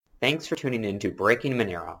Thanks for tuning in to Breaking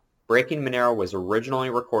Monero. Breaking Monero was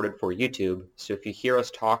originally recorded for YouTube, so if you hear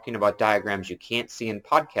us talking about diagrams you can't see in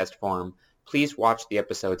podcast form, please watch the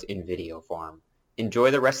episodes in video form.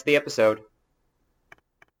 Enjoy the rest of the episode.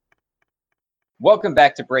 Welcome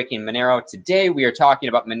back to Breaking Monero. Today we are talking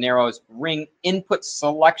about Monero's ring input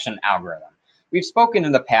selection algorithm. We've spoken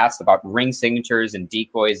in the past about ring signatures and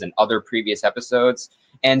decoys in other previous episodes,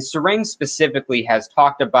 and Sarang specifically has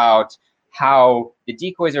talked about how the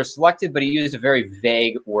decoys are selected, but he used a very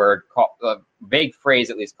vague word, vague phrase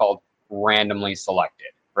at least, called randomly selected,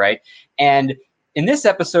 right? And in this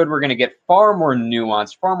episode, we're going to get far more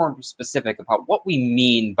nuanced, far more specific about what we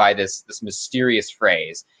mean by this mysterious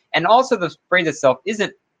phrase. And also the phrase itself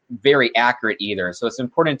isn't very accurate either, so it's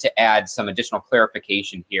important to add some additional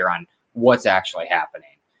clarification here on what's actually happening.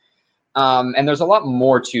 And there's a lot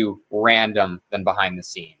more to random than behind the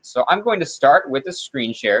scenes. So I'm going to start with a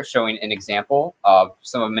screen share showing an example of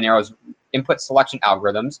some of Monero's input selection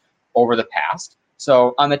algorithms over the past.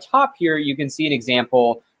 So on the top here, you can see an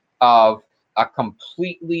example of a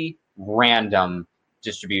completely random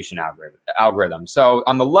distribution algorithm. So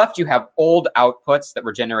on the left, you have old outputs that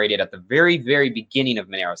were generated at the very, very beginning of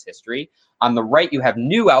Monero's history. On the right, you have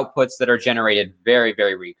new outputs that are generated very,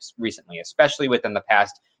 very recently, especially within the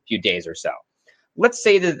past few days or so. Let's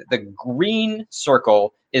say that the green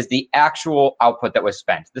circle is the actual output that was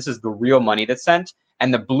spent. This is the real money that's sent,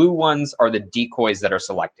 and the blue ones are the decoys that are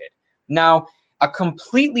selected. Now, a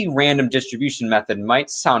completely random distribution method might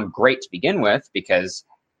sound great to begin with because,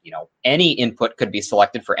 you know, any input could be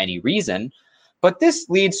selected for any reason, but this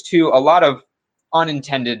leads to a lot of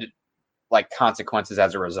unintended consequences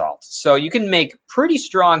as a result. So you can make pretty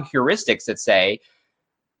strong heuristics that say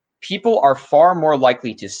people are far more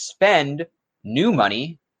likely to spend new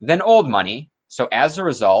money than old money. So as a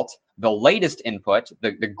result, the latest input,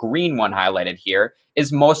 the green one highlighted here,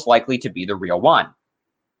 is most likely to be the real one.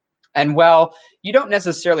 And while you don't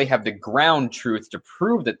necessarily have the ground truth to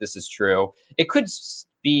prove that this is true, it could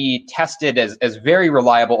be tested as very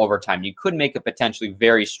reliable over time. You could make a potentially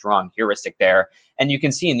very strong heuristic there. And you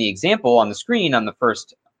can see in the example on the screen on the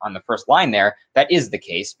first line there, that is the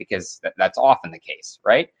case because that's often the case,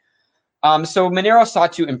 right? So Monero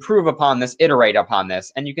sought to improve upon this, iterate upon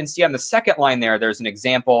this. And you can see on the second line there, there's an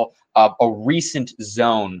example of a recent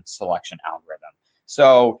zone selection algorithm.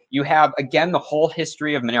 So you have, again, the whole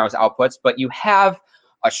history of Monero's outputs, but you have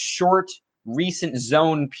a short recent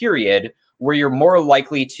zone period where you're more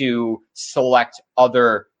likely to select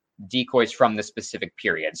other decoys from the specific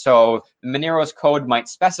period. So Monero's code might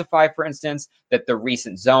specify, for instance, that the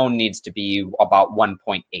recent zone needs to be about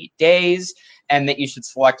 1.8 days, and that you should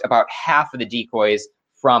select about half of the decoys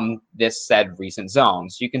from this said recent zone.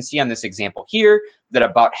 So you can see on this example here that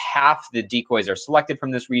about half the decoys are selected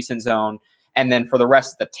from this recent zone, and then for the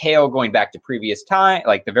rest of the tail going back to previous time,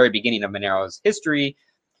 like the very beginning of Monero's history,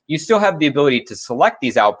 you still have the ability to select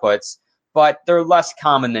these outputs, but they're less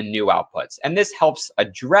common than new outputs. And this helps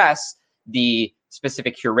address the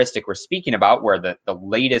specific heuristic we're speaking about, where the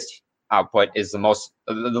latest output is the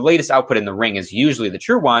latest output in the ring is usually the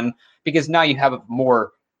true one, because now you have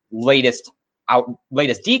more latest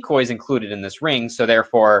decoys included in this ring. So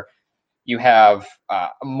therefore, you have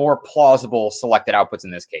more plausible selected outputs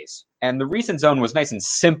in this case. And the recent zone was nice and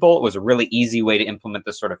simple. It was a really easy way to implement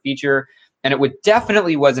this sort of feature. And it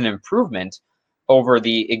definitely was an improvement over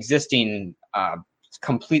the existing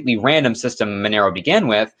completely random system Monero began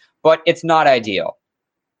with, but it's not ideal.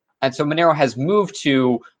 And so Monero has moved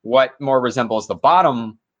to what more resembles the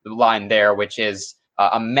bottom line there, which is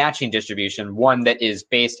a matching distribution, one that is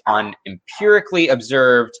based on empirically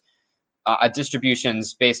observed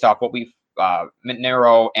distributions based off what we've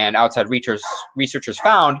Monero and outside researchers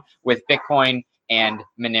found with Bitcoin and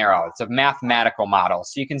Monero. It's a mathematical model.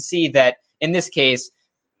 So you can see that in this case,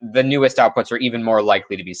 the newest outputs are even more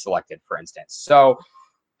likely to be selected, for instance. So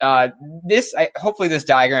hopefully this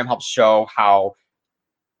diagram helps show how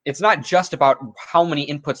it's not just about how many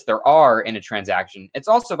inputs there are in a transaction. It's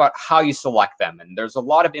also about how you select them. And there's a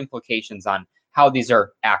lot of implications on how these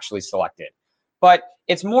are actually selected. But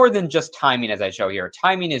it's more than just timing, as I show here.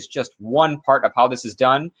 Timing is just one part of how this is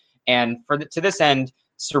done. And to this end,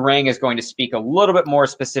 Sarang is going to speak a little bit more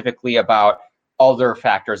specifically about other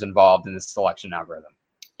factors involved in the selection algorithm.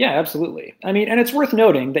 Yeah, absolutely. I mean, and it's worth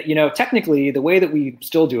noting that, technically the way that we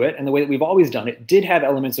still do it and the way that we've always done it did have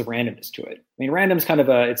elements of randomness to it. I mean, random's kind of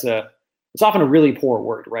it's often a really poor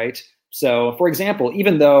word, right? So for example,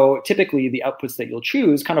 even though typically the outputs that you'll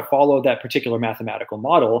choose kind of follow that particular mathematical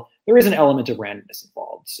model, there is an element of randomness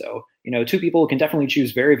involved. So, two people can definitely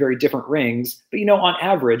choose very, very different rings, but on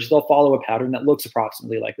average, they'll follow a pattern that looks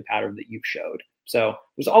approximately like the pattern that you've showed. So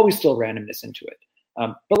there's always still randomness into it.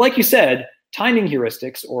 But like you said, timing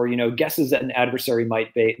heuristics, or guesses that an adversary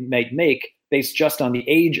might make based just on the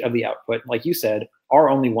age of the output, like you said, are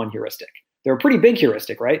only one heuristic. They're a pretty big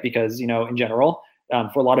heuristic, right? Because in general,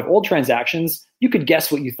 for a lot of old transactions, you could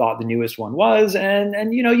guess what you thought the newest one was,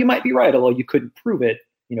 and you might be right, although you couldn't prove it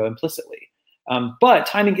implicitly. But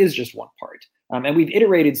timing is just one part, and we've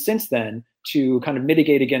iterated since then to kind of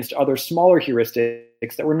mitigate against other smaller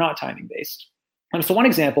heuristics that were not timing based. So one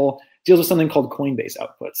example deals with something called Coinbase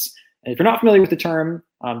outputs. And if you're not familiar with the term,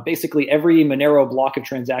 basically every Monero block of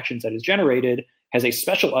transactions that is generated has a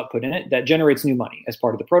special output in it that generates new money as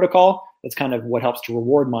part of the protocol. That's kind of what helps to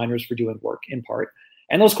reward miners for doing work in part.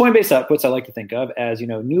 And those Coinbase outputs I like to think of as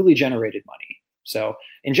newly generated money. So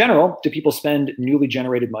in general, do people spend newly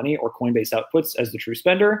generated money or Coinbase outputs as the true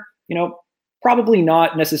spender? Probably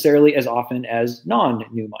not necessarily as often as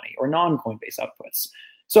non-new money or non-Coinbase outputs.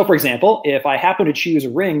 So for example, if I happen to choose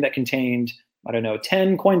a ring that contained,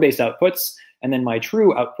 10 Coinbase outputs, and then my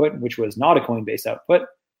true output, which was not a Coinbase output,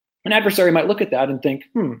 an adversary might look at that and think,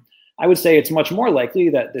 I would say it's much more likely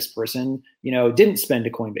that this person, didn't spend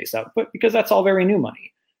a Coinbase output because that's all very new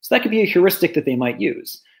money. So that could be a heuristic that they might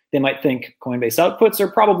use. They might think Coinbase outputs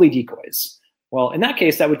are probably decoys. Well, in that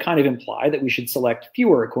case, that would kind of imply that we should select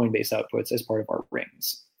fewer Coinbase outputs as part of our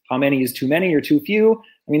rings. How many is too many or too few?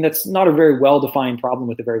 That's not a very well-defined problem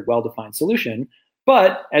with a very well-defined solution.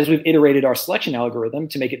 But as we've iterated our selection algorithm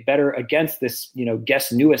to make it better against this,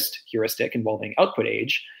 guess newest heuristic involving output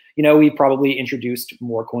age, we probably introduced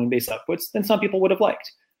more Coinbase outputs than some people would have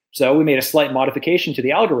liked. So we made a slight modification to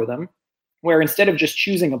the algorithm where instead of just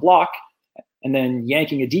choosing a block and then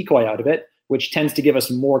yanking a decoy out of it, which tends to give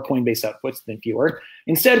us more Coinbase outputs than fewer,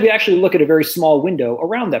 instead we actually look at a very small window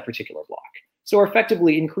around that particular block. So we're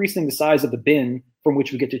effectively increasing the size of the bin from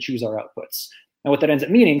which we get to choose our outputs. And what that ends up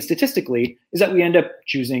meaning statistically is that we end up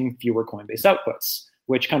choosing fewer Coinbase outputs,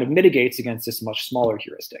 which kind of mitigates against this much smaller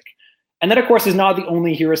heuristic. And that, of course, is not the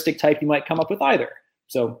only heuristic type you might come up with either.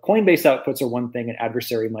 So Coinbase outputs are one thing an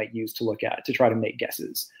adversary might use to look at to try to make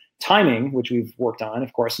guesses. Timing, which we've worked on,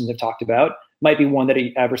 of course, and have talked about, might be one that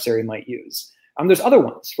an adversary might use. There's other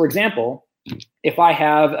ones. For example, if I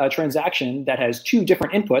have a transaction that has two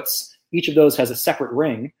different inputs, each of those has a separate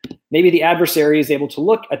ring, maybe the adversary is able to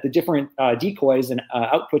look at the different decoys and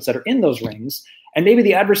outputs that are in those rings, and maybe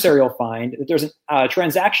the adversary will find that there's a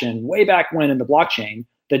transaction way back when in the blockchain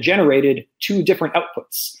that generated two different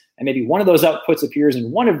outputs. And maybe one of those outputs appears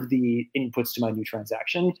in one of the inputs to my new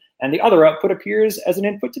transaction, and the other output appears as an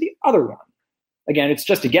input to the other one. Again, it's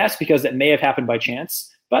just a guess because that may have happened by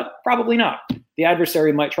chance, but probably not. The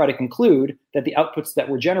adversary might try to conclude that the outputs that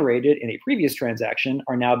were generated in a previous transaction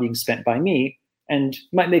are now being spent by me, and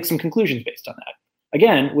might make some conclusions based on that.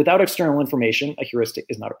 Again, without external information, a heuristic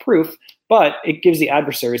is not a proof, but it gives the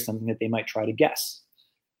adversary something that they might try to guess.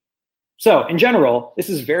 So in general, this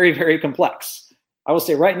is very, very complex. I will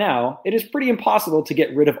say right now, it is pretty impossible to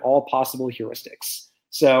get rid of all possible heuristics.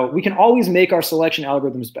 So we can always make our selection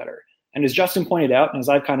algorithms better. And as Justin pointed out, and as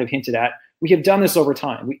I've kind of hinted at, we have done this over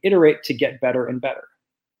time. We iterate to get better and better.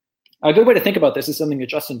 A good way to think about this is something that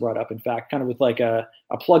Justin brought up, in fact, kind of with like a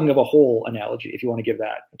plugging of a hole analogy, if you want to give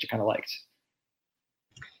that, which I kind of liked.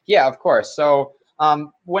 Yeah, of course. So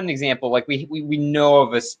one example, like we know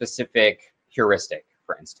of a specific heuristic,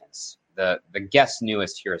 for instance. The guess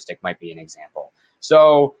newest heuristic might be an example.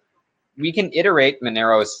 So we can iterate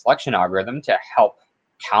Monero's selection algorithm to help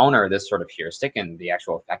counter this sort of heuristic and the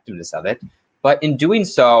actual effectiveness of it. But in doing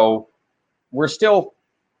so, we're still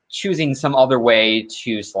choosing some other way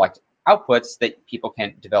to select outputs that people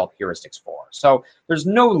can develop heuristics for. So there's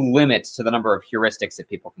no limits to the number of heuristics that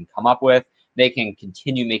people can come up with. They can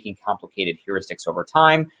continue making complicated heuristics over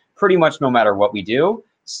time, pretty much no matter what we do.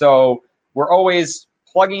 So we're always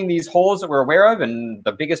plugging these holes that we're aware of and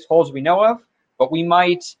the biggest holes we know of, but we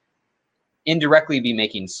might indirectly be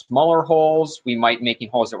making smaller holes. We might making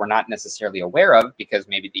holes that we're not necessarily aware of because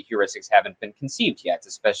maybe the heuristics haven't been conceived yet,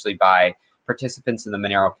 especially by participants in the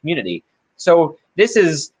Monero community. So this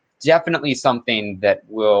is definitely something that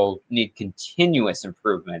will need continuous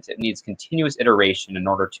improvement. It needs continuous iteration in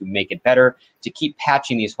order to make it better, to keep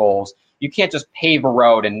patching these holes. You can't just pave a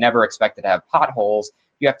road and never expect it to have potholes.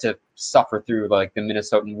 You have to suffer through like the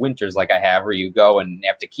Minnesotan winters like I have, where you go and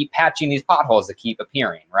have to keep patching these potholes that keep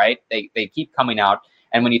appearing, right? They keep coming out.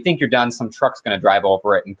 And when you think you're done, some truck's going to drive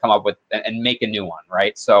over it and come up with and make a new one,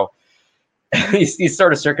 right? So these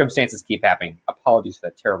sort of circumstances keep happening. Apologies for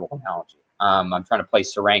that terrible analogy. I'm trying to play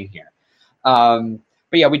Serang here.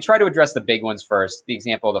 But yeah, we try to address the big ones first, the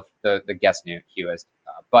example of the guess new heuristic.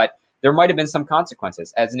 But there might have been some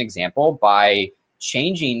consequences. As an example, by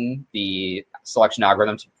changing the selection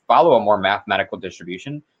algorithm to follow a more mathematical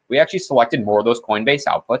distribution, we actually selected more of those Coinbase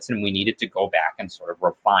outputs, and we needed to go back and sort of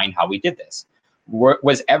refine how we did this.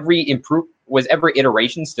 Was every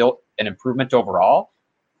iteration still an improvement overall?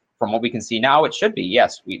 From what we can see now, it should be.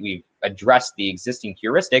 Yes, we've addressed the existing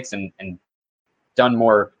heuristics and done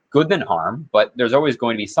more good than harm, but there's always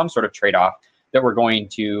going to be some sort of trade-off that we're going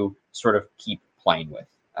to sort of keep playing with,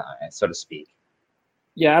 so to speak.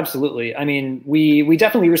 Yeah, absolutely. I mean, we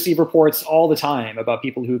definitely receive reports all the time about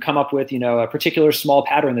people who come up with, a particular small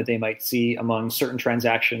pattern that they might see among certain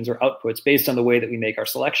transactions or outputs based on the way that we make our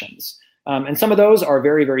selections. And some of those are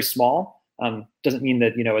very, very small. Doesn't mean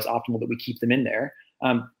that, it's optimal that we keep them in there.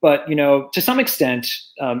 But, to some extent,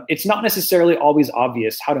 it's not necessarily always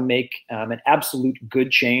obvious how to make an absolute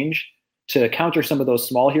good change to counter some of those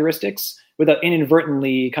small heuristics without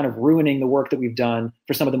inadvertently kind of ruining the work that we've done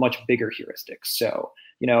for some of the much bigger heuristics. So,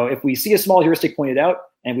 if we see a small heuristic pointed out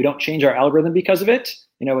and we don't change our algorithm because of it,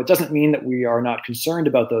 it doesn't mean that we are not concerned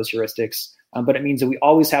about those heuristics, but it means that we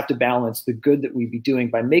always have to balance the good that we'd be doing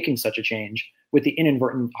by making such a change with the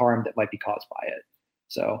inadvertent harm that might be caused by it.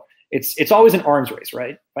 So it's always an arms race,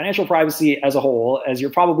 right? Financial privacy as a whole, as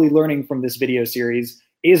you're probably learning from this video series,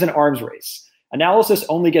 is an arms race. Analysis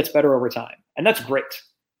only gets better over time, and that's great.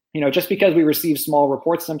 Just because we receive small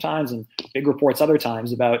reports sometimes and big reports other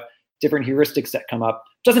times about different heuristics that come up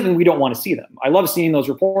doesn't mean we don't want to see them. I love seeing those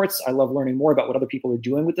reports. I love learning more about what other people are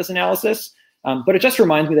doing with this analysis, but it just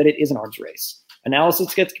reminds me that it is an arms race.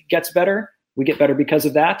 Analysis gets better. We get better because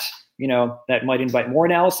of that. That might invite more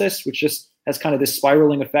analysis, which just has kind of this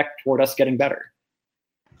spiraling effect toward us getting better.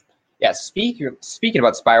 Yeah, speaking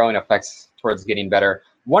about spiraling effects towards getting better,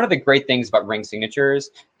 one of the great things about ring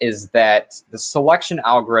signatures is that the selection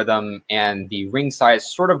algorithm and the ring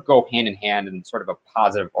size sort of go hand in hand in sort of a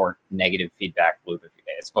positive or negative feedback loop,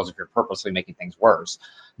 I suppose, if you're purposely making things worse.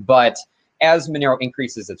 But as Monero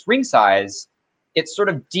increases its ring size, it sort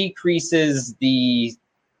of decreases the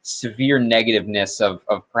severe negativeness of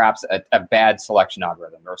perhaps a bad selection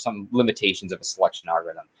algorithm or some limitations of a selection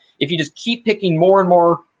algorithm. If you just keep picking more and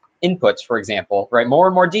more inputs, for example, right, more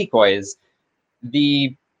and more decoys,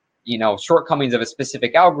 the shortcomings of a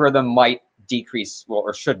specific algorithm might decrease,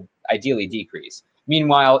 or should ideally decrease.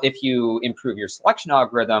 Meanwhile, if you improve your selection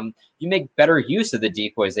algorithm, you make better use of the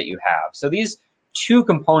decoys that you have. So these two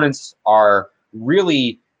components are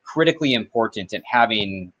really critically important in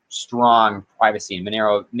having strong privacy and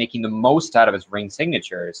Monero making the most out of its ring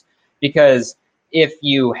signatures, because if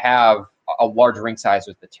you have a large ring size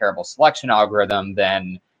with a terrible selection algorithm,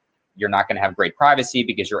 then you're not going to have great privacy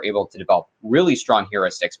because you're able to develop really strong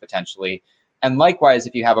heuristics potentially. And likewise,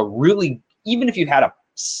 if you have even if you had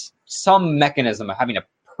some mechanism of having a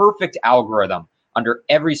perfect algorithm under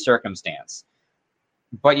every circumstance,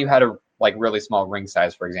 but you had a really small ring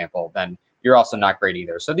size, for example, then you're also not great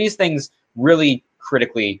either. So these things really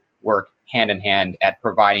critically work hand in hand at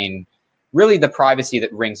providing really the privacy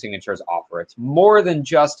that ring signatures offer. It's more than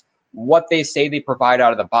just what they say they provide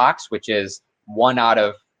out of the box, which is 1 out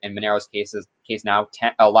of, in Monero's case now,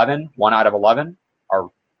 11 out of 11 are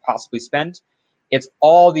possibly spent. It's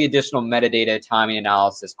all the additional metadata, timing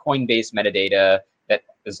analysis, Coinbase metadata that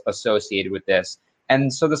is associated with this.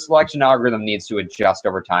 And so the selection algorithm needs to adjust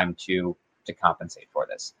over time to compensate for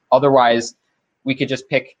this. Otherwise, we could just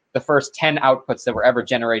pick the first 10 outputs that were ever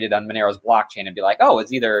generated on Monero's blockchain and be like, oh,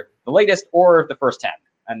 it's either the latest or the first 10.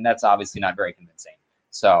 And that's obviously not very convincing.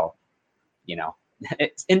 So,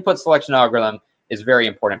 its input selection algorithm is very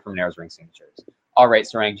important for Monero's ring signatures. All right,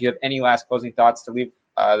 Sarang, do you have any last closing thoughts to leave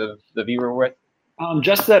the viewer with?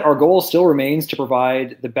 Just that our goal still remains to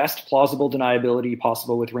provide the best plausible deniability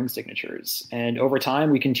possible with ring signatures. And over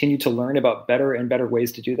time, we continue to learn about better and better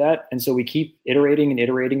ways to do that. And so we keep iterating and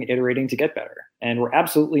iterating and iterating to get better. And we're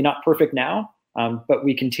absolutely not perfect now, but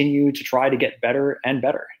we continue to try to get better and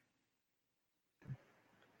better.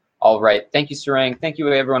 All right. Thank you, Sarang. Thank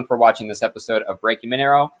you, everyone, for watching this episode of Breaking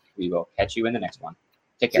Monero. We will catch you in the next one.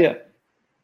 Take care. See ya.